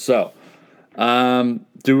here. So,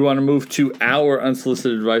 do we want to move to our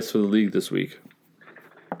unsolicited advice for the league this week?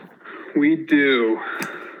 We do.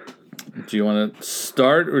 Do you want to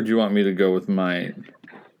start, or do you want me to go with mine?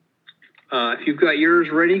 If you've got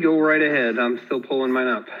yours ready, go right ahead. I'm still pulling mine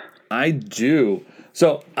up. I do.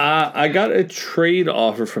 So I got a trade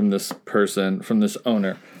offer from this person, from this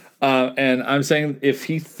owner. And I'm saying if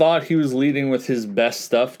he thought he was leading with his best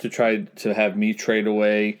stuff to try to have me trade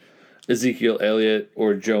away Ezekiel Elliott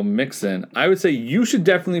or Joe Mixon, I would say you should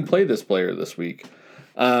definitely play this player this week.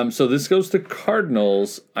 So this goes to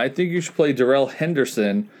Cardinals. I think you should play Darrell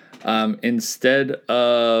Henderson instead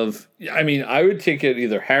of, I would take it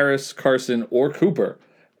either Harris, Carson, or Cooper.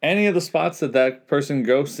 Any of the spots that person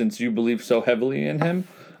goes, since you believe so heavily in him,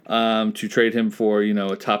 to trade him for,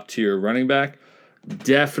 a top-tier running back,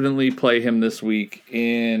 definitely play him this week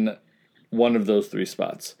in one of those three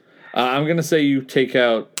spots. I'm going to say you take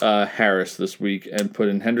out Harris this week and put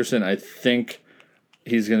in Henderson. I think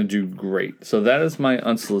he's going to do great. So that is my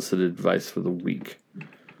unsolicited advice for the week.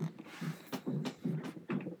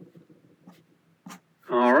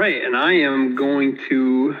 All right, and I am going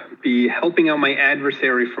to be helping out my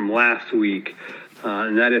adversary from last week,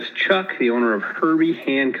 and that is Chuck, the owner of Herbie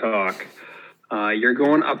Hancock. You're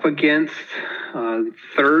going up against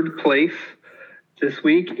third place this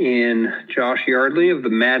week in Josh Yardley of the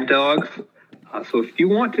Mad Dogs. So if you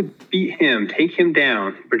want to beat him, take him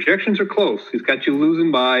down. Projections are close. He's got you losing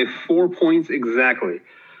by 4 points exactly.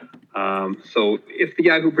 So if the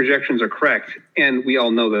Yahoo projections are correct, and we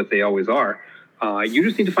all know that they always are, you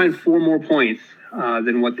just need to find 4 more points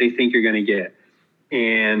than what they think you're going to get.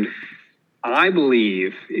 And I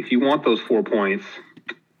believe if you want those 4 points,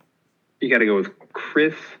 you got to go with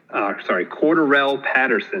Cordarrelle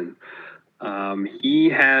Patterson. He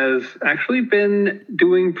has actually been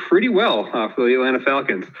doing pretty well for the Atlanta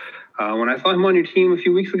Falcons. When I saw him on your team a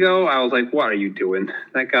few weeks ago, I was like, what are you doing?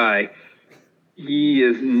 That guy, he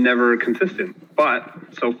is never consistent. But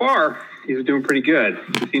so far, he's doing pretty good.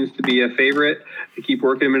 He seems to be a favorite. They keep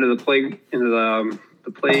working him into the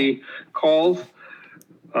play calls.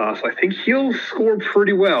 So I think he'll score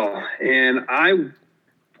pretty well. And I would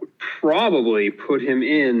probably put him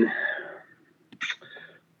in.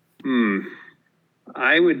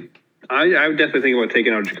 I would definitely think about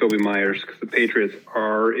taking out Jacoby Myers because the Patriots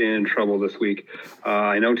are in trouble this week.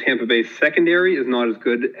 I know Tampa Bay's secondary is not as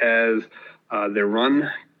good as their run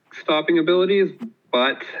stopping abilities,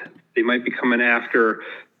 but they might be coming after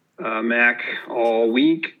Mac all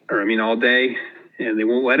day, and they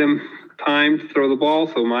won't let him time to throw the ball.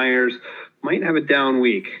 So Myers might have a down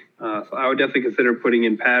week. So I would definitely consider putting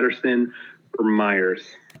in Patterson or Myers.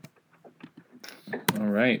 All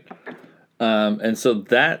right. And so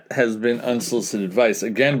that has been Unsolicited Advice,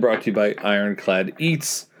 again brought to you by Ironclad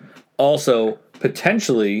Eats. Also,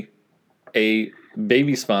 potentially a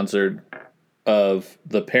baby sponsored of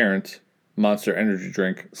the parent Monster Energy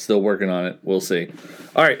drink. Still working on it. We'll see.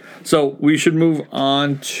 All right. So we should move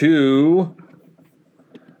on to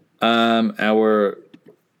our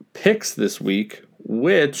picks this week,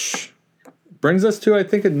 which brings us to, I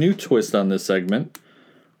think, a new twist on this segment,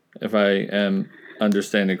 if I am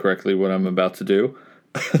understanding correctly what I'm about to do.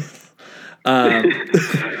 And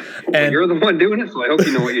you're the one doing it, so I hope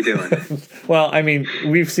you know what you're doing. Well, I mean,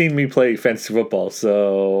 we've seen me play fantasy football,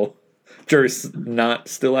 so jury's not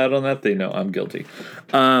still out on that. They know I'm guilty.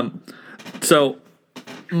 So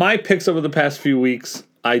my picks over the past few weeks,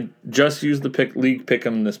 I just used the league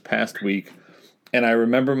pick'em this past week, and I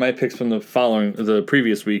remember my picks from the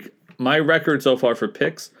previous week. My record so far for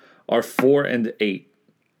picks are 4-8.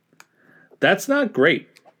 That's not great.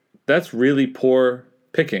 That's really poor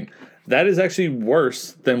picking. That is actually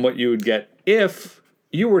worse than what you would get if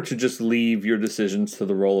you were to just leave your decisions to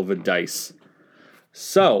the roll of a dice.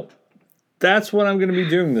 So that's what I'm going to be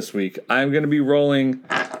doing this week. I'm going to be rolling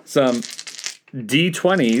some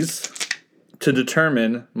D20s to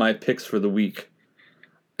determine my picks for the week.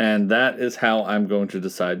 And that is how I'm going to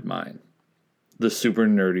decide mine. The super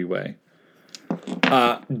nerdy way.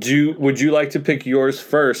 Would you like to pick yours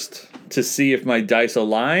first to see if my dice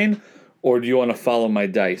align, or do you want to follow my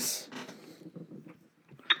dice?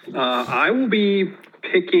 I will be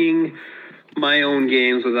picking my own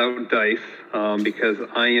games without dice because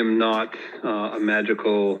I am not a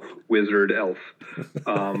magical wizard elf.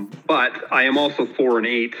 But I am also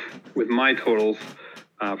 4-8 with my totals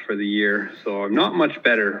for the year, so I'm not much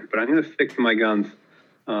better, but I'm going to stick to my guns.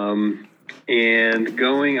 I'll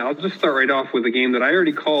just start right off with a game that I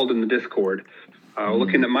already called in the Discord.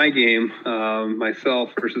 Looking at my game,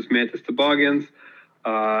 myself versus Mantis Toboggans.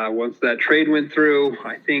 Once that trade went through,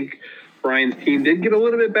 I think Brian's team did get a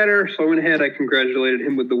little bit better, so I went ahead. I congratulated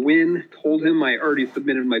him with the win, told him I already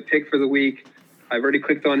submitted my pick for the week. I've already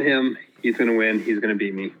clicked on him. He's going to win. He's going to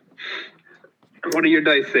beat me. What do your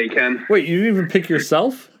dice say, Ken? Wait, you didn't even pick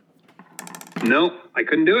yourself? No, I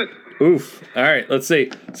couldn't do it. Oof. All right, let's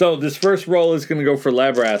see. So this first roll is going to go for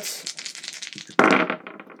Lab Rats.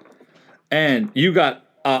 And you got,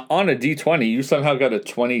 on a D20, you somehow got a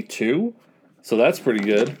 22. So that's pretty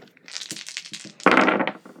good.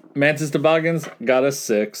 Mantis Toboggans got a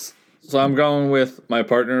 6. So I'm going with my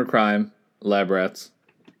partner in crime, Lab Rats.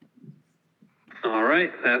 All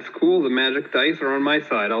right, that's cool. The magic dice are on my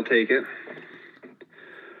side. I'll take it.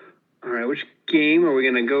 All right, which game are we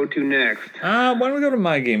going to go to next? Why don't we go to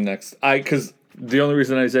my game next? Because the only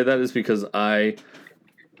reason I say that is because I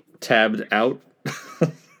tabbed out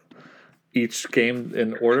each game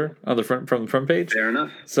in order on the from the front page. Fair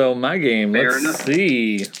enough. So my game, let's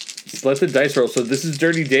see. Let's let the dice roll. So this is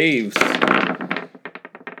Dirty Dave's.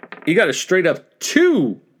 He got a straight up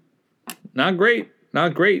 2. Not great.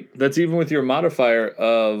 Not great. That's even with your modifier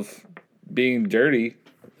of being dirty.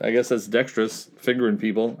 I guess that's dexterous, fingering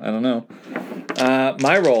people. I don't know.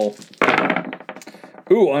 My roll.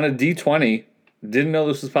 Ooh, on a D20. Didn't know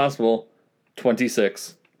this was possible.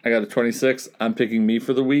 26. I got a 26. I'm picking me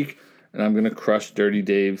for the week. and I'm going to crush Dirty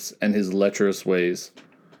Dave's and his lecherous ways.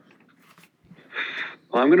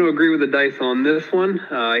 Well, I'm going to agree with the dice on this one.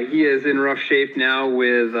 He is in rough shape now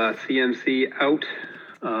with CMC out.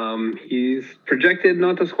 He's projected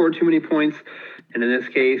not to score too many points. And in this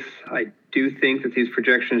case, I do think that these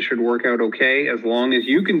projections should work out okay as long as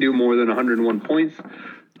you can do more than 101 points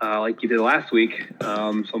like you did last week.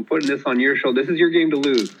 So I'm putting this on your show. This is your game to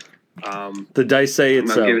lose. The dice say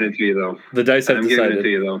it's I'm giving it to you, though. The dice have decided. I'm giving it to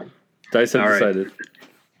you, though. Dice have All right. decided.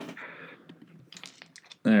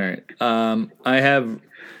 All right. I have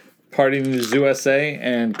Party News USA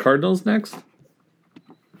and Cardinals next.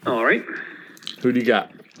 All right. Who do you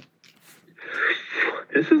got?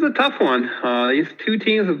 This is a tough one. These two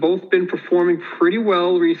teams have both been performing pretty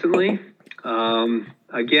well recently.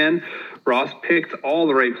 Again, Ross picked all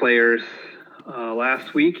the right players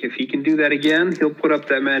last week. If he can do that again, he'll put up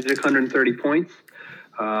that magic 130 points.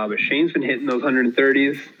 But Shane's been hitting those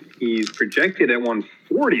 130s. He's projected at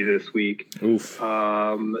 140 this week. Oof.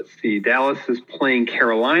 Let's see. Dallas is playing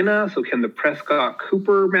Carolina. So can the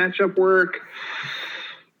Prescott-Cooper matchup work?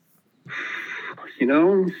 You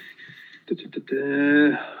know, I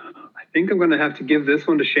think I'm going to have to give this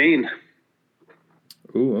one to Shane.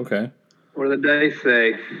 Ooh, okay. What do the dice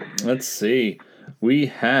say? Let's see. We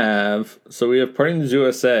have Party News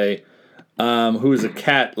USA, who is a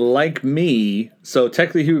cat like me. So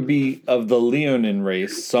technically he would be of the Leonin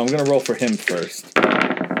race. So I'm going to roll for him first.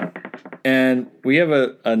 And we have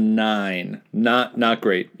a 9. Not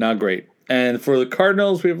great. Not great. And for the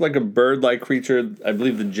Cardinals, we have like a bird-like creature. I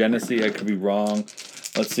believe the Genesee. I could be wrong.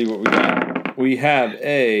 Let's see what we got. We have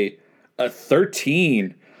a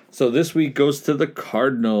 13. So this week goes to the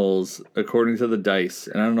Cardinals, according to the dice.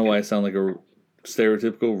 And I don't know why I sound like a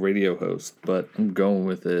stereotypical radio host, but I'm going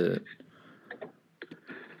with it.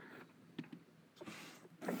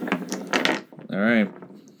 All right.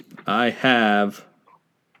 I have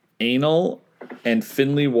Anal and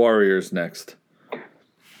Finley Warriors next.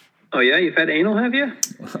 Oh, yeah? You've had anal, have you?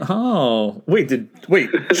 Oh, wait,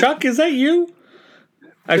 Chuck, is that you?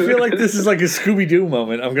 I feel like this is like a Scooby-Doo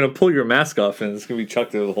moment. I'm going to pull your mask off and it's going to be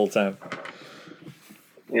Chuck there the whole time.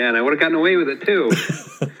 Yeah, and I would have gotten away with it, too.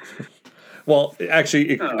 Well,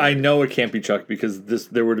 actually, I know it can't be Chuck because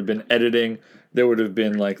there would have been editing. There would have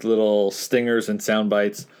been like little stingers and sound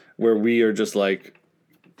bites where we are just like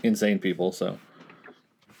insane people, so.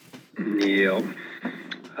 Yeah.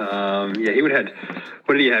 Yeah, he would have had,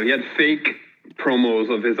 what did he have? He had fake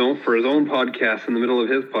promos of his own for his own podcast in the middle of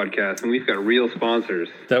his podcast, and we've got real sponsors.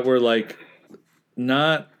 That were like,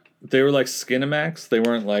 they were like Skinamax. They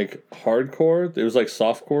weren't like hardcore. It was like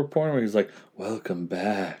softcore porn where he's like, welcome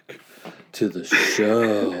back to the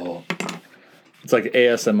show. It's like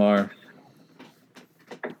ASMR.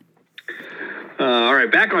 All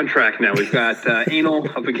right, back on track now. We've got Anal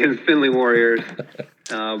up against Finley Warriors.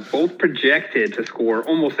 Both projected to score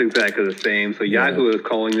almost exactly the same. So Yahoo is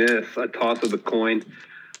calling this a toss of the coin.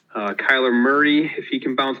 Kyler Murray, if he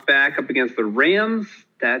can bounce back up against the Rams,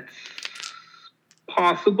 that's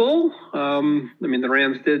possible. I mean, the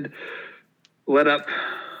Rams did let up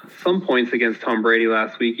some points against Tom Brady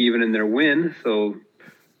last week, even in their win. So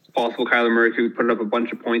it's possible Kyler Murray could put up a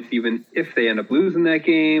bunch of points even if they end up losing that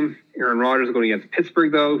game. Aaron Rodgers going against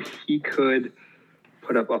Pittsburgh, though, he could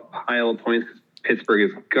put up a pile of points because Pittsburgh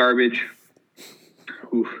is garbage.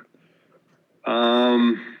 Oof.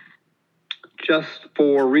 Just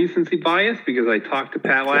for recency bias, because I talked to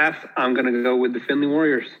Pat last, I'm going to go with the Finley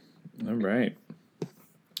Warriors. All right.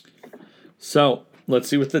 So let's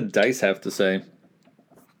see what the dice have to say.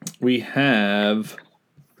 We have,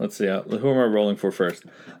 let's see, who am I rolling for first?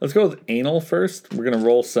 Let's go with Anal first. We're going to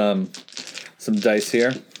roll some dice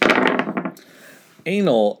here.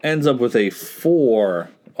 Anal ends up with a 4.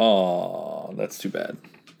 Oh, that's too bad.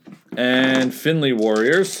 And Finley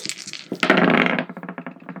Warriors.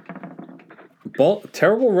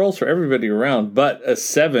 Terrible rolls for everybody around, but a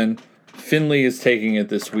 7. Finley is taking it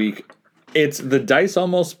this week. The dice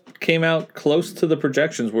almost came out close to the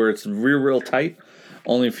projections where it's real tight.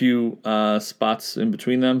 Only a few spots in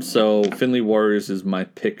between them. So Finley Warriors is my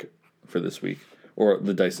pick for this week. Or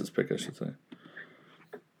the dice's pick, I should say.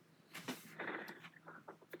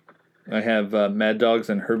 I have Mad Dogs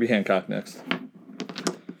and Herbie Hancock next.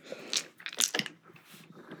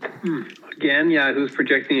 Again, Yahoo's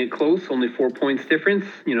projecting it close, only 4 points difference.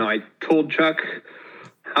 You know, I told Chuck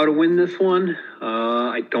how to win this one.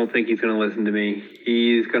 I don't think he's going to listen to me.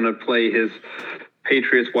 He's going to play his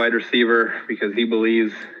Patriots wide receiver because he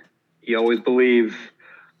always believes,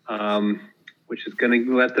 which is going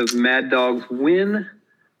to let the Mad Dogs win.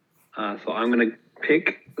 So I'm going to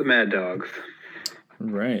pick the Mad Dogs.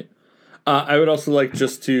 Right. I would also like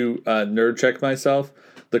just to nerd check myself.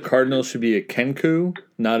 The Cardinals should be a Kenku,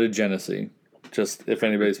 not a Genesee. Just if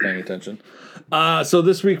anybody's paying attention. So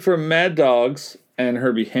this week for Mad Dogs and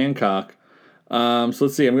Herbie Hancock. So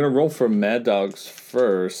let's see. I'm going to roll for Mad Dogs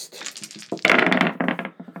first.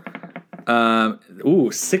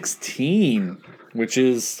 16, which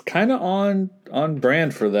is kind of on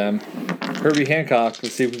brand for them. Herbie Hancock,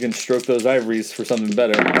 let's see if we can stroke those ivories for something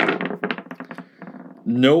better.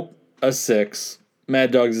 Nope, a 6.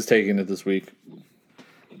 Mad Dogs is taking it this week.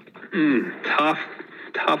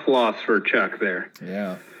 Tough loss for Chuck there.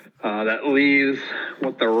 Yeah. That leaves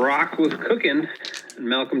what The Rock was cooking and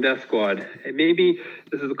Malcolm Death Squad. And maybe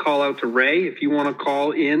this is a call out to Ray. If you want to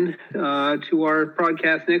call in to our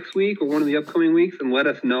podcast next week or one of the upcoming weeks and let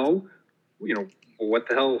us know, what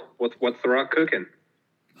the hell, what's The Rock cooking?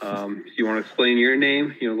 If you want to explain your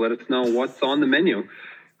name, let us know what's on the menu.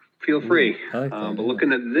 Feel free. But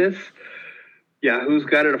looking at this, Yahoo's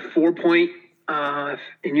got it a 4-point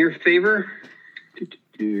in your favor.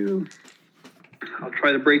 I'll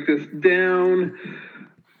try to break this down.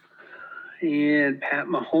 And Pat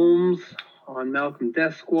Mahomes on Malcolm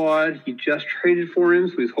Death Squad. He just traded for him,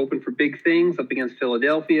 so he's hoping for big things up against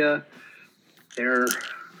Philadelphia. They're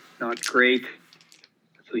not great,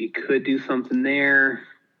 so he could do something there.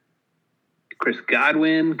 Chris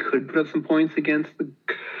Godwin could put up some points against the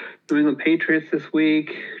New England Patriots this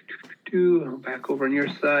week. Back over on your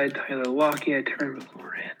side, Tyler Lockett, Terry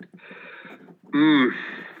McLaurin.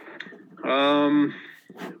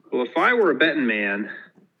 Well, if I were a betting man,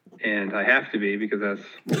 and I have to be because that's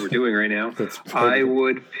what we're doing right now, I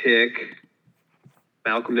would pick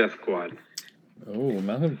Malcolm Death Squad. Oh,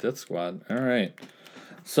 Malcolm Death Squad. All right.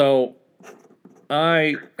 So,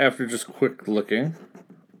 I, after just quick looking,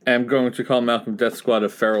 am going to call Malcolm Death Squad a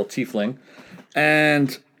feral tiefling.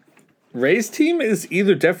 And Ray's team is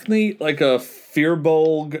either definitely like a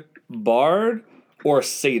Firbolg Bard or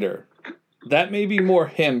Satyr. That may be more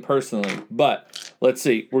him personally, but let's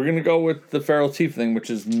see. We're going to go with the feral tiefling, which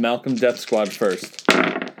is Malcolm Death Squad first.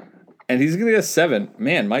 And he's going to get a 7.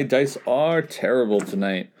 Man, my dice are terrible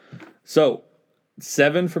tonight. So,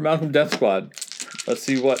 7 for Malcolm Death Squad. Let's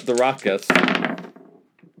see what The Rock gets.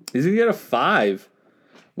 He's going to get a 5,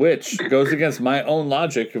 which goes against my own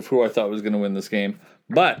logic of who I thought was going to win this game.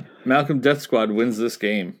 But Malcolm Death Squad wins this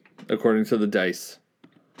game, according to the dice.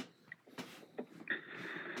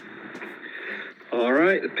 All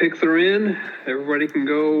right, the picks are in. Everybody can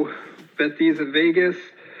go bet these at Vegas.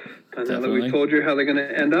 Now that we've told you how they're going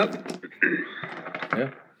to end up. Yeah.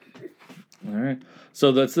 All right.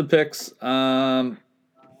 So that's the picks.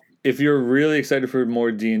 If you're really excited for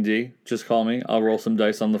more D&D, just call me. I'll roll some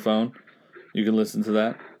dice on the phone. You can listen to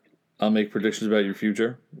that. I'll make predictions about your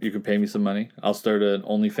future. You can pay me some money. I'll start an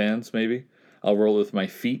OnlyFans, maybe. I'll roll with my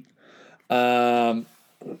feet. But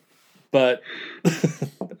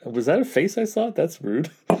was that a face I saw? That's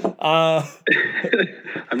rude. I'm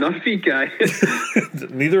not a feet guy.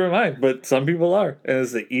 Neither am I, but some people are. And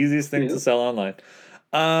it's the easiest thing to sell online.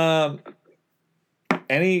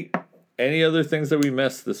 Any other things that we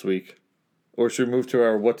missed this week? Or should we move to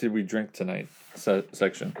our What Did We Drink Tonight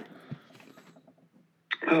section?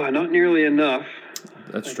 Oh, not nearly enough.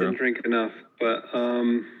 That's true. I didn't drink enough. But,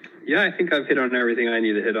 I think I've hit on everything I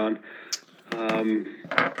need to hit on.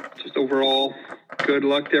 Just overall, good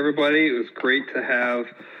luck to everybody. It was great to have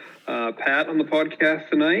Pat on the podcast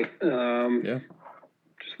tonight.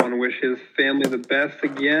 Just want to wish his family the best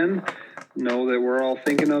again. Know that we're all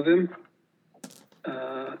thinking of him.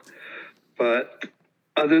 But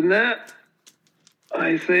other than that,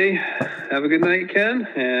 I say have a good night, Ken.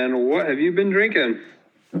 And what have you been drinking?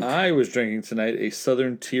 I was drinking tonight a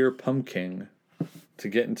Southern Tier Pumpkin to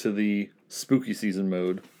get into the spooky season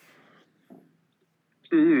mode.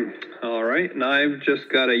 All right. And I've just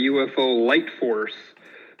got a UFO Light Force,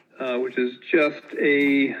 which is just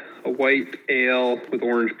a white ale with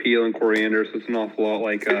orange peel and coriander. So it's an awful lot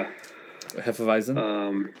like a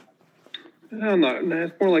Hefeweizen?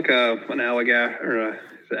 It's more like an Allagash or is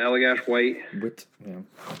it Allagash white. Wit, yeah.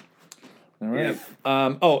 All right.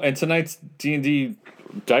 Yeah. And tonight's D&D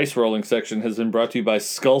dice rolling section has been brought to you by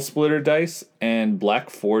Skull Splitter Dice and Black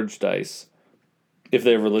Forge Dice. If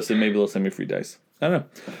they ever listen, maybe they'll send me free dice. I don't know.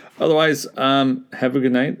 Otherwise, have a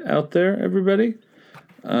good night out there, everybody.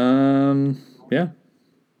 Yeah.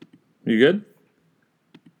 You good?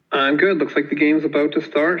 I'm good. Looks like the game's about to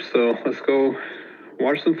start, so let's go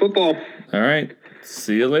watch some football. All right.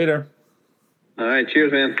 See you later. All right.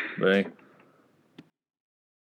 Cheers, man. Bye.